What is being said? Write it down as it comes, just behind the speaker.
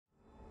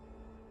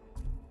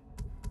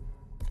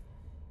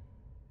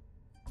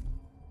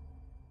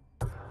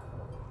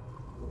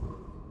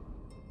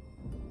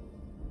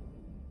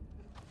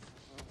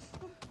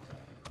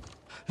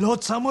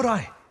Lord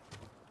Samurai,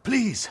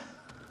 please,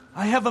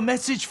 I have a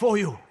message for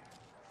you.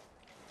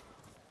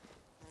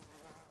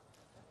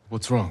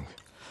 What's wrong?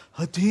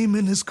 A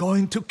demon is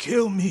going to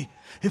kill me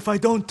if I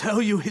don't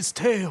tell you his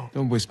tale.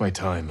 Don't waste my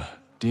time.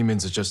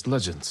 Demons are just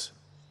legends.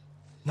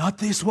 Not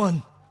this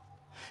one.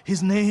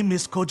 His name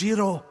is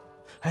Kojiro,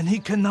 and he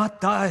cannot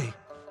die.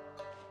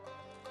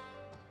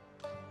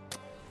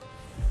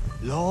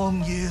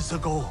 Long years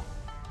ago,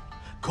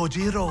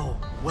 Kojiro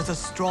was a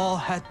Straw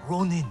Hat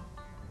Ronin.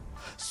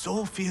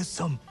 So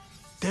fearsome,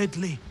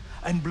 deadly,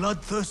 and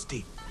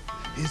bloodthirsty,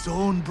 his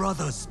own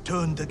brothers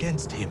turned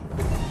against him.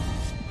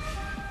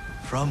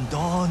 From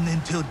dawn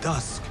until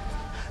dusk,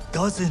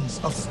 dozens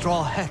of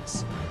Straw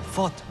Hats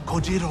fought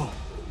Kojiro.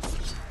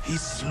 He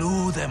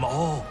slew them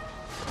all.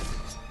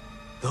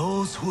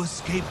 Those who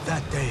escaped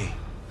that day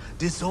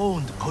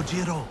disowned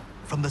Kojiro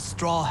from the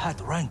Straw Hat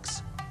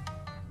ranks,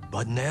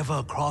 but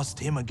never crossed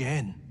him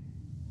again.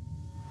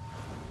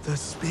 The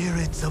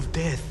spirits of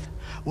death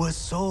were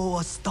so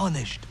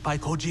astonished by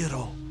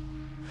Kojiro,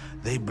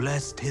 they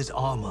blessed his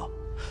armor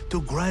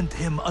to grant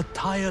him a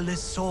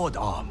tireless sword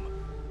arm.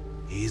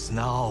 He's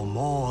now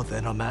more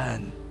than a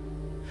man.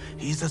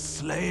 He's a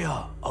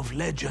slayer of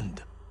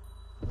legend.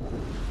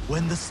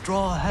 When the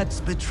Straw Hats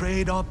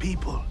betrayed our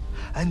people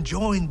and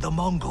joined the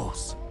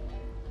Mongols,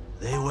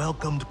 they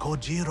welcomed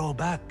Kojiro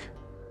back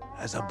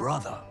as a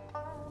brother.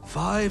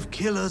 5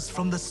 killers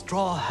from the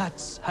Straw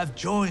Hats have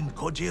joined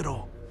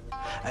Kojiro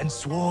and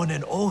sworn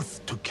an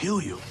oath to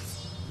kill you.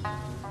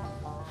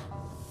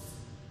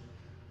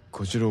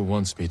 Kojiro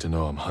wants me to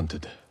know I'm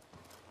hunted.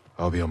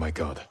 I'll be on my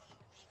guard.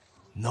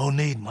 No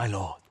need, my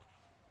lord.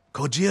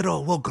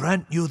 Kojiro will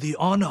grant you the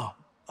honor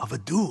of a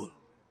duel.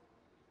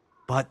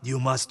 But you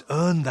must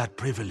earn that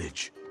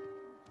privilege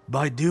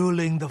by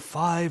dueling the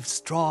 5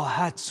 Straw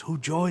Hats who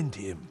joined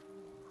him.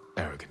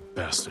 Arrogant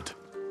bastard.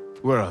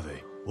 Where are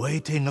they?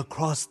 Waiting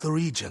across the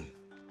region.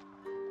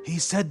 He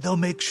said they'll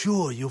make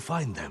sure you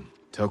find them.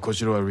 Tell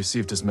Kojiro I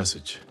received his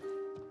message,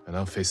 and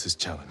I'll face his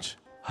challenge.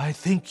 I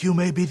think you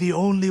may be the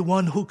only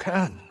one who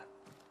can.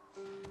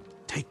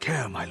 Take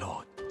care, my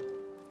lord.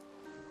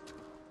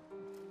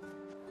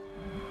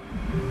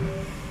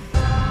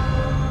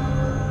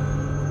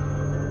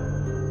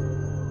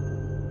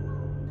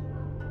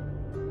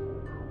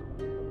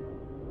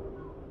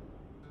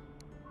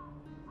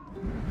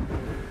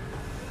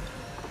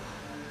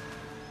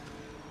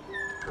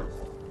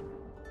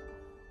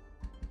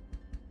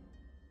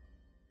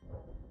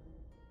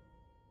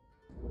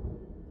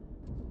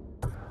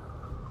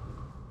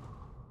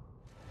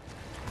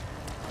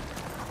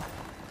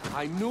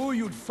 I knew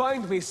you'd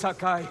find me,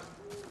 Sakai.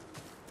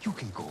 You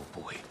can go,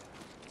 boy.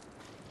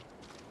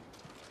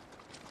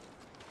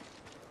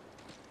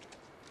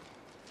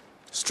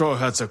 Straw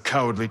Hats are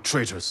cowardly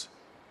traitors.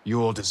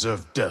 You all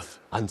deserve death.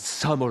 And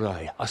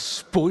samurai are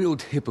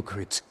spoiled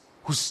hypocrites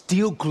who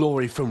steal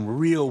glory from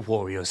real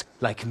warriors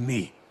like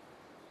me.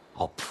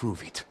 I'll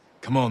prove it.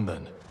 Come on,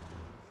 then.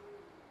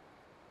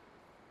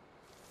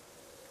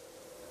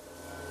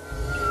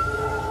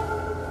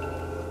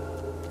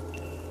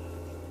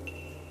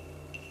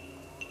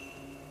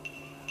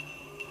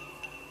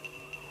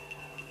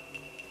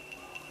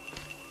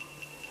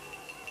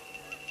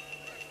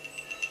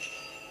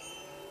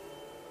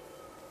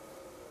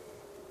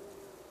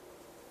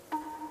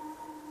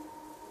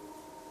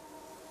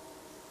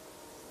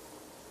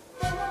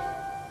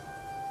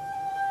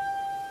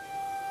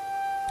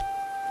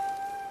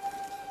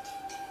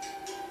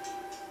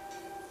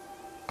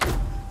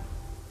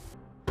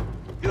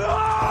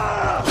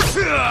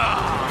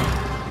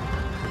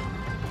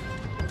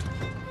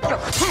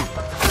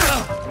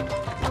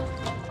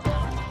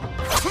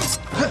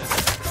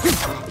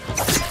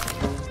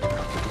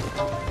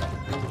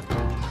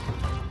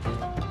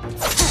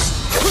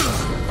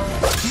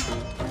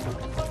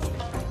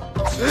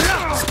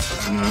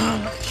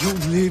 You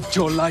lived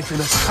your life in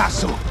a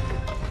castle.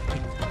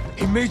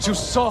 He made you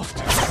soft.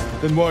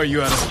 Then why are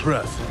you out of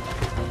breath?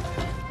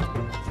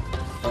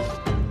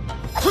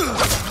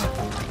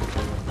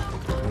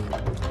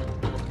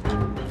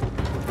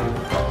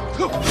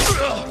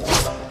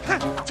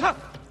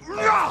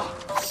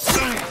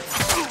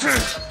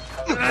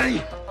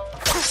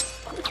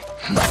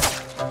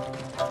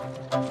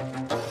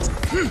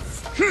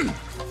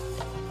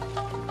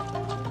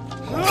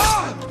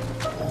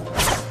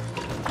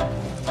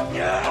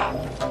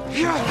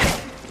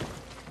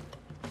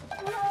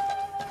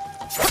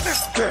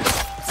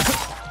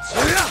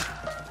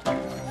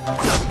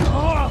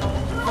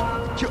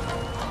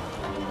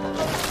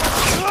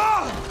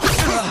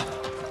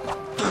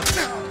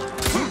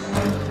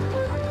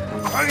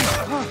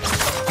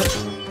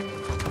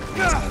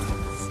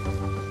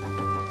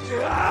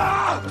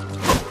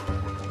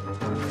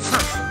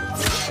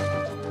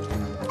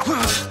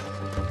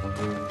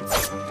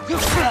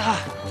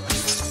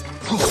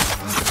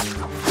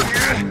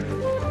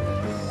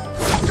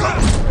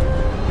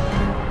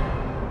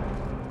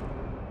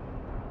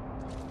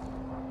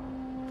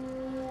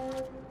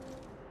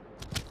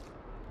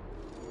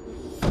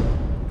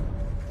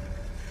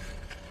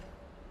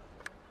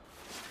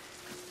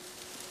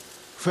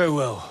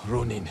 Farewell,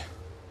 Ronin.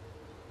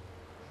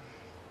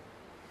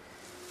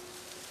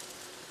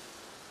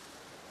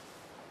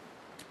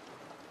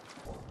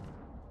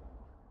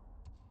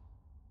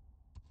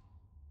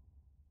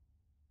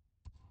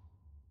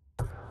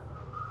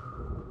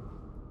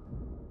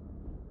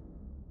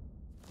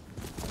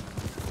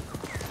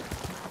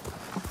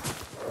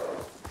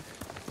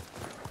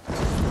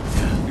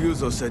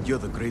 Ryuzo said you're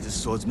the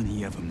greatest swordsman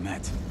he ever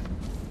met.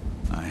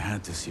 I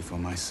had to see for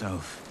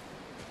myself.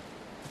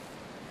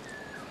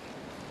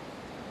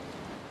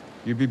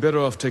 You'd be better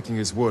off taking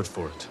his word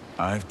for it.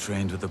 I've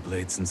trained with the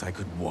blade since I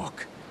could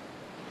walk.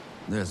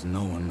 There's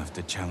no one left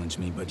to challenge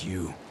me but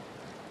you.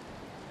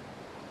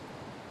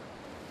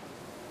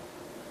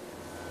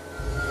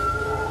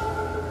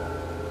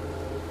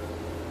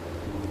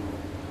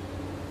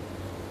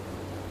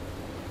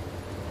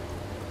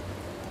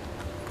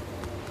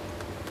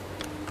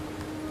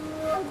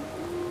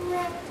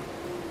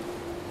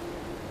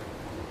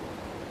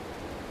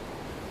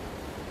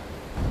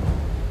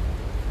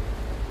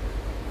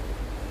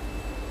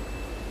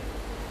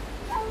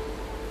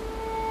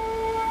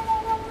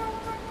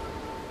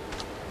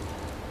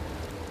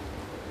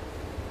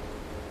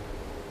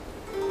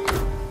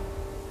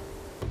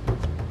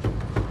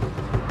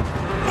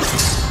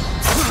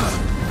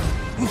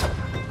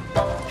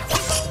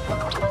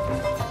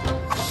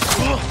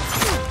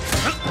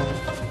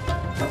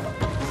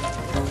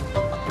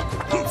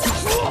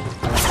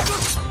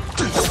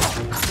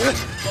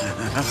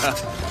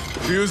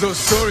 Ryuzo's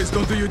stories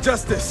don't do you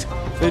justice.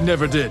 They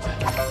never did.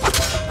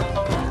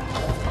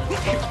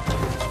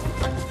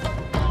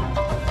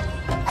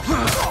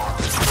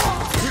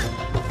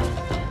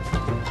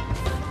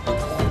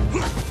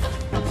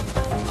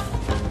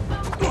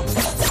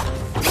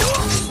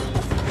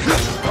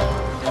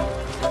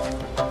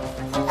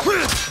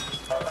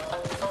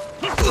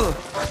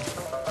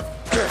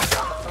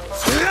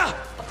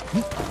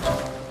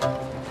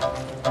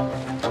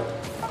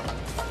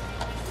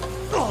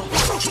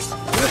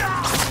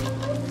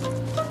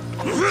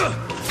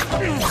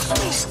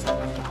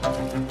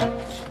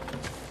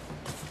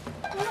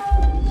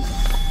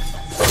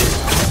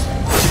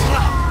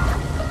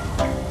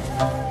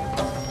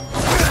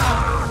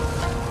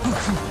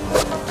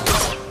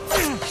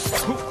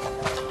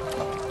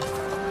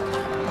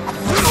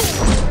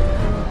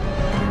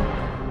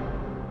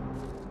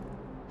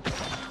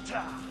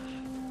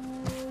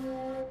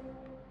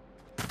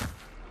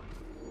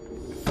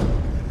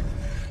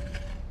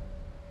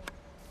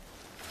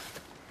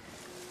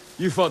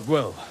 You fought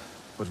well,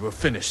 but we're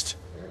finished.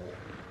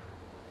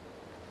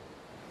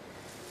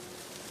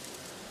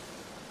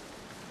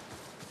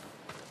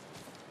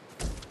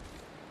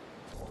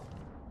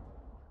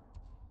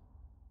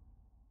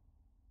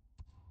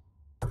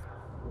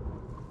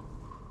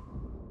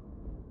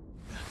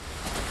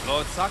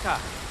 Lord Sakai,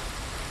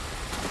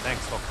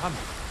 thanks for coming.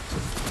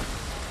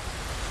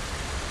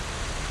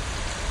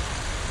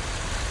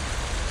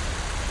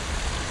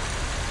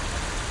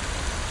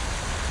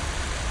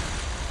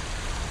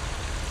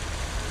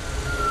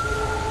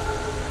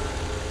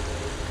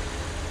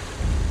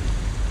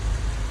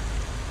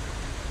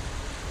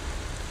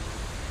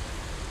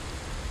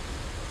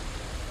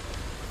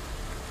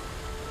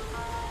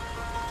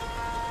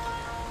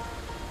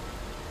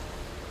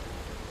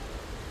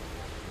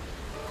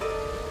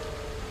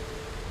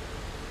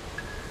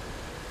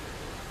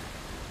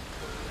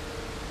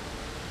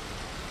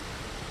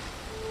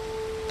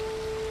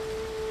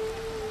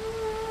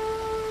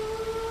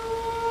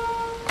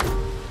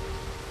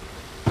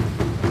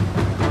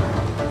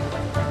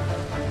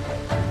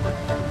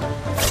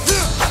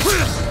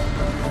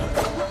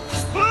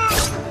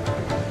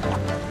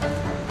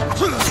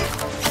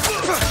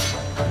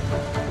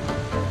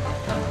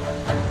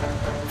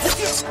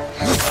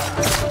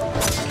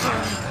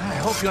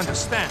 You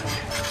understand.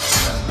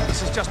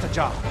 This is just a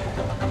job.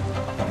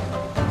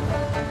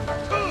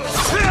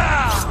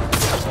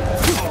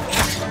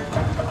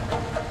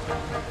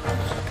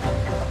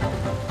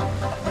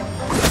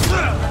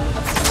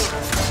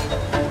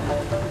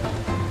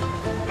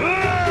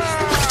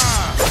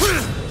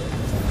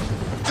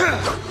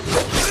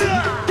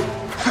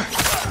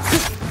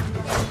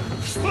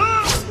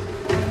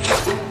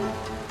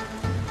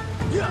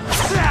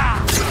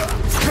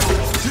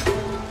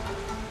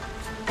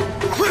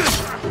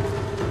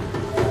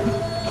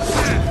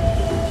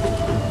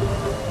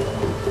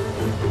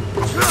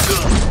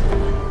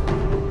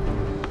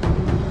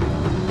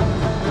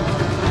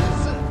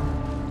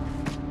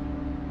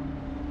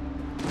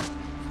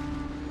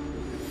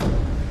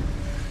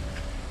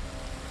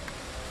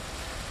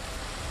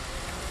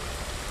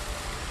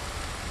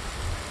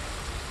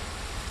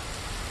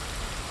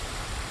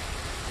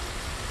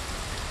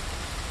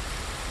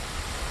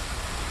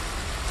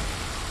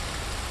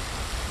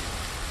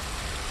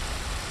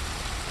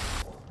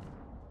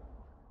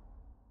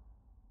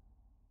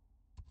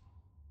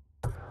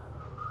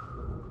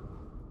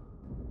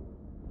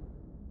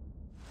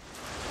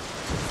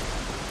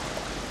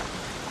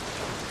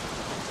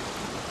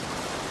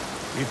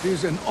 It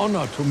is an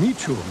honor to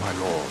meet you, my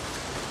lord.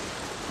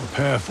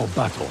 Prepare for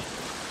battle.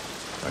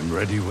 I'm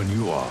ready when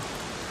you are.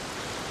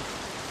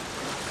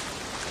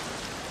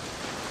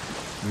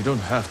 You don't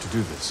have to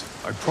do this.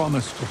 I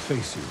promise to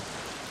face you.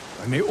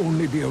 I may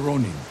only be a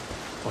Ronin,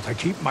 but I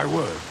keep my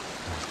word.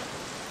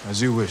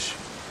 As you wish.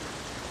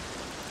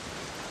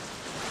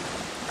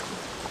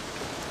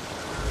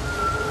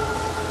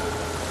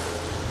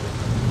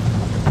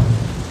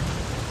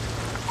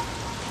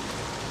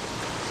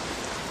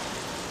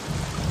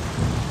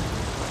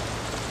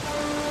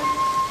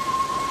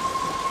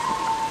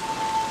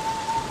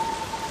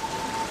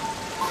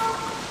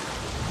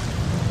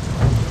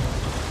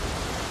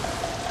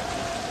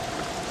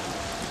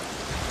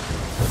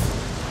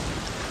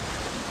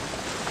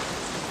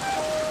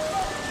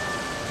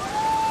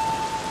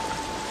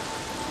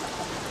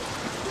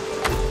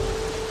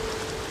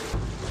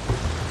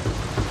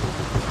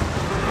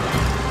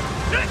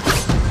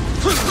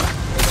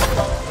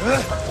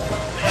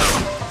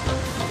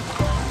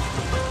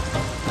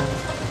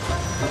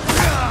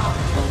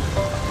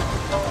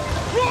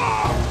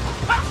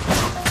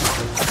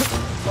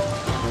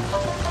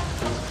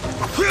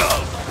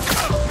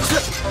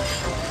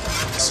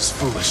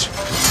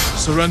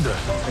 Surrender,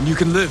 and you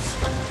can live.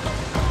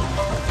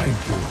 Thank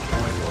you,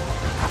 my lord.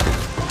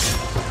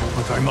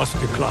 But I must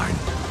decline.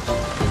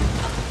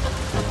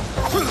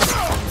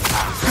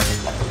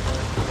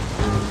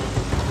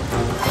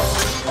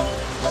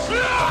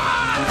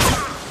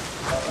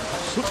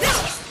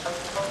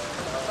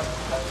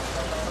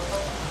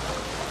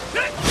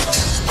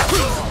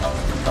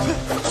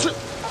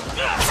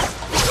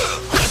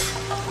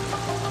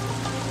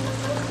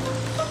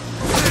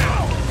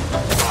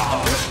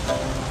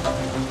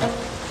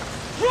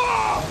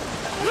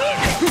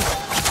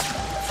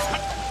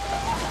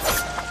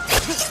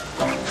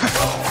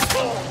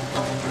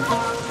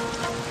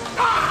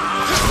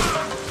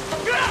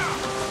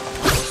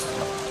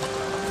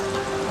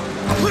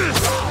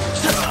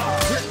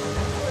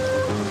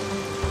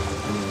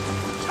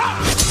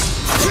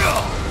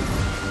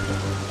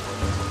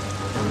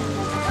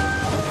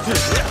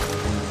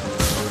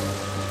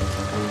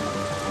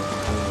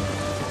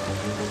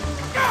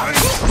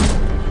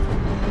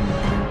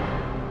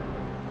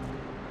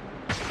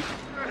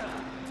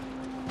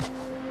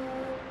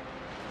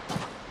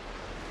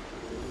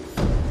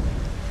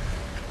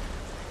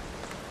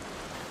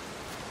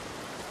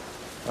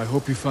 I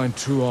hope you find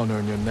true honor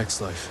in your next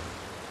life.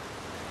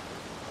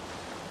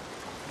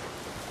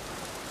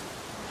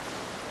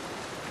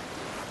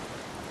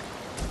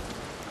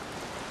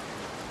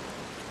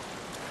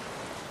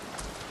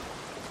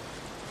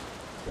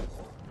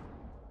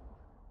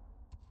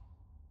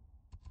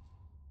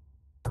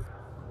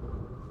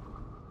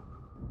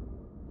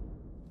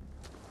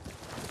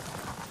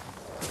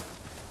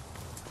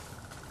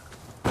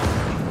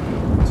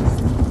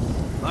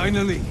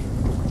 Finally!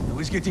 I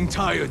was getting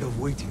tired of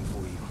waiting for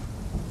you.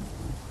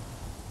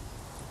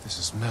 This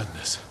is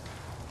madness.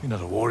 You're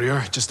not a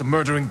warrior, just a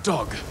murdering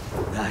dog.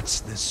 That's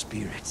the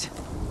spirit.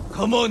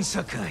 Come on,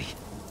 Sakai.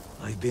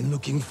 I've been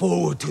looking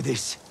forward to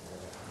this.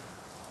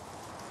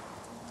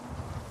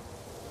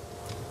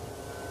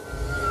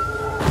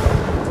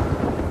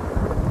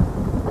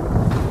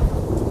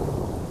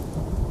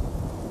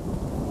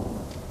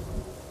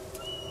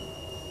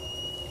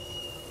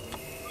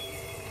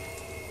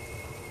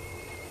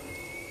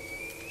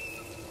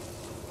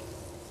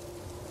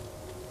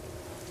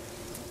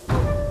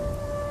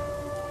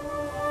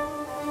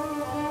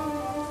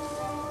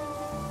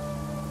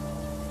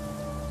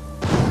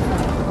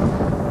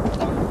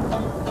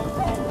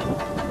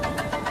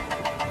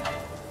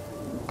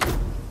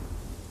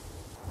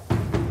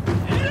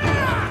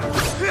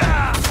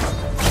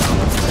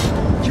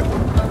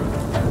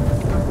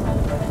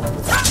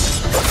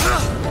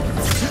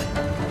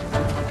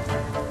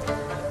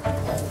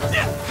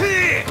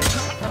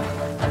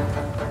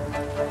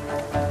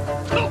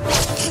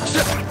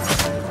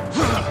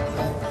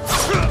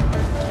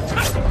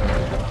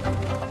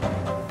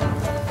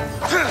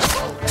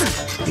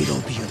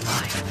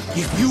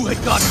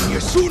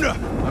 Sooner!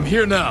 I'm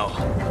here now.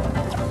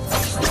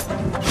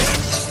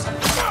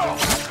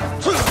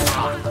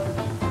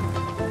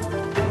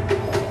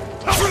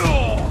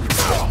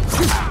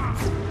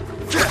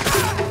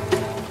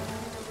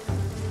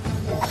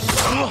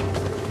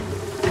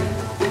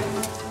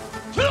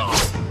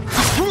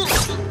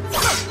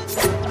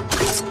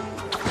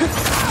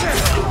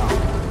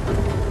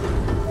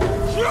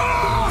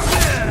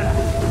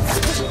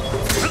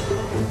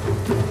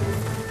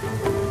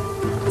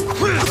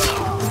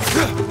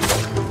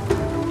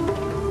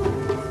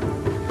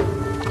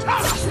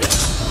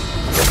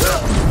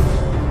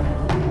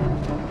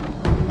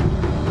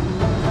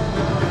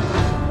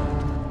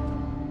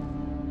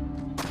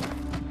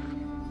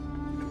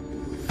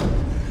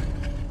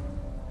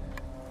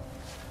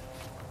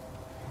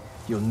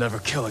 You'll never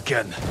kill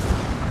again.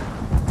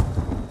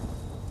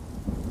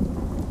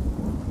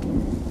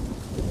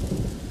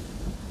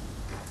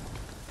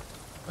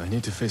 I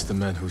need to face the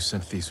man who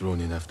sent these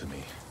Ronin after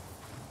me.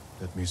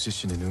 That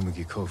musician in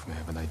Umugi Cove may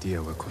have an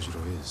idea where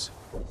Kojiro is.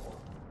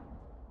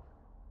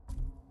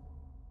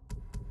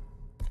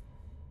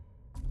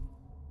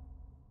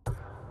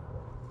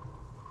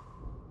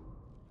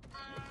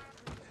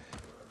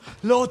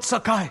 Lord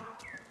Sakai,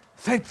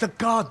 thank the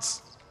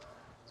gods.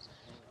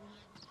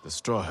 The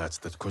Straw Hats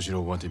that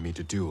Kojiro wanted me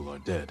to duel are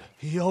dead.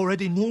 He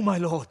already knew, my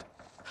lord.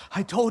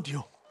 I told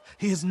you,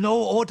 he is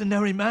no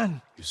ordinary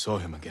man. You saw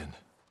him again.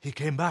 He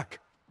came back,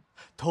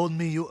 told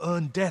me you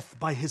earned death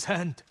by his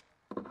hand.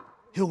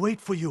 He'll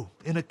wait for you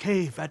in a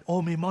cave at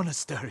Omi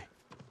Monastery.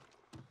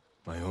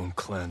 My own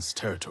clan's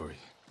territory.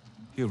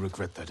 He'll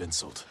regret that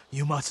insult.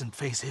 You mustn't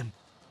face him.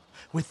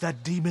 With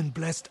that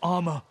demon-blessed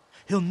armor,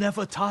 he'll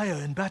never tire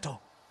in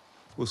battle.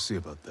 We'll see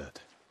about that.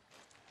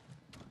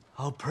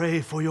 I'll pray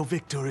for your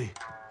victory.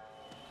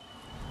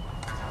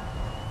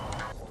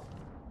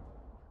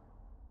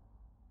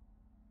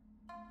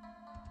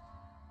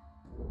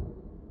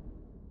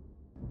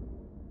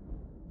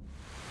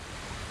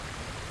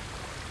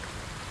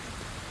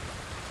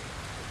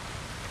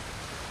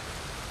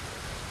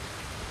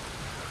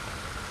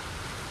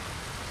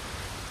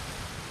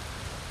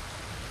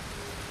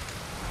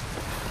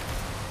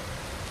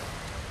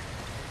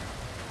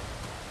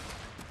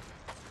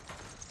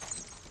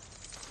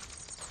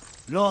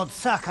 Lord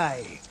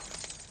Sakai,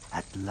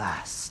 at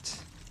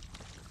last.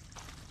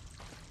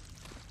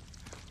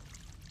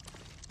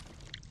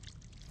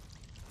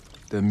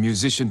 The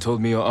musician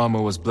told me your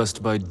armor was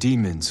blessed by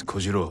demons,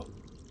 Kojiro.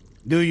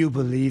 Do you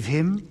believe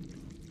him?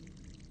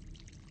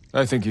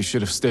 I think you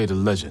should have stayed a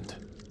legend.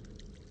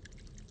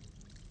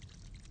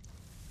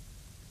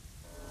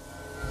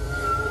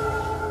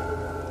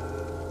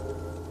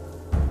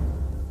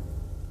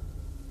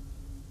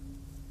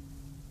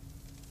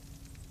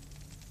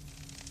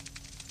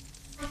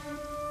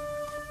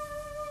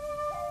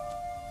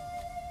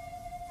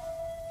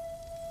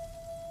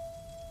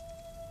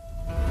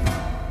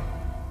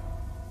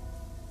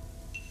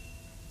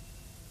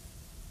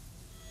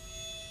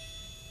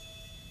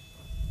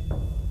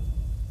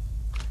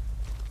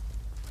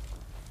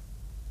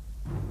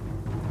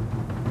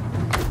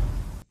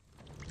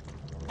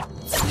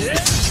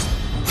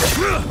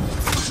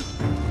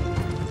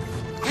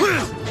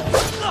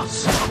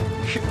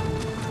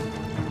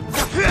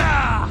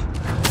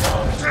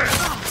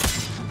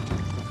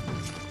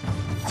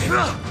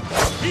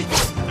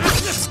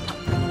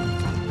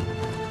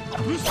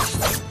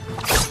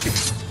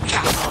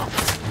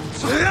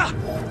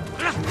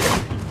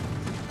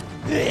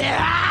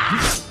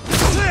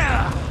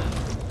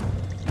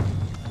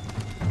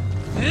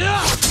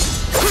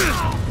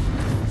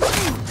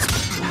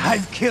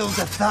 I've killed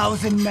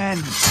 1,000 men.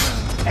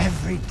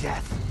 Every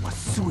death was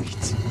sweet.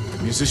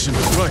 The musician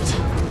was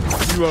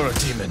right. You are a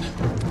demon.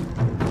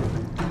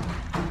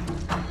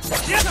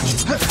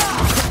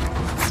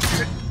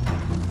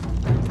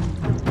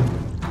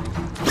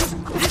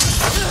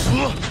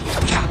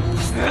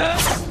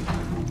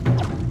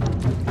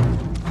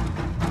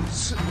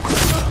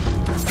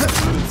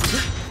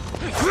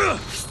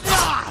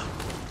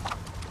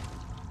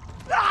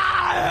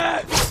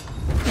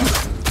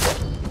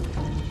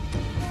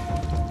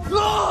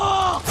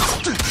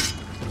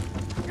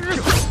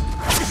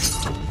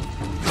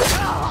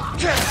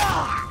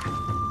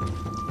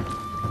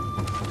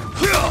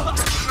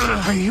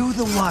 Are you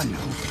the one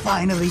who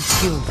finally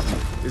killed me?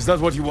 Is that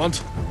what you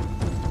want?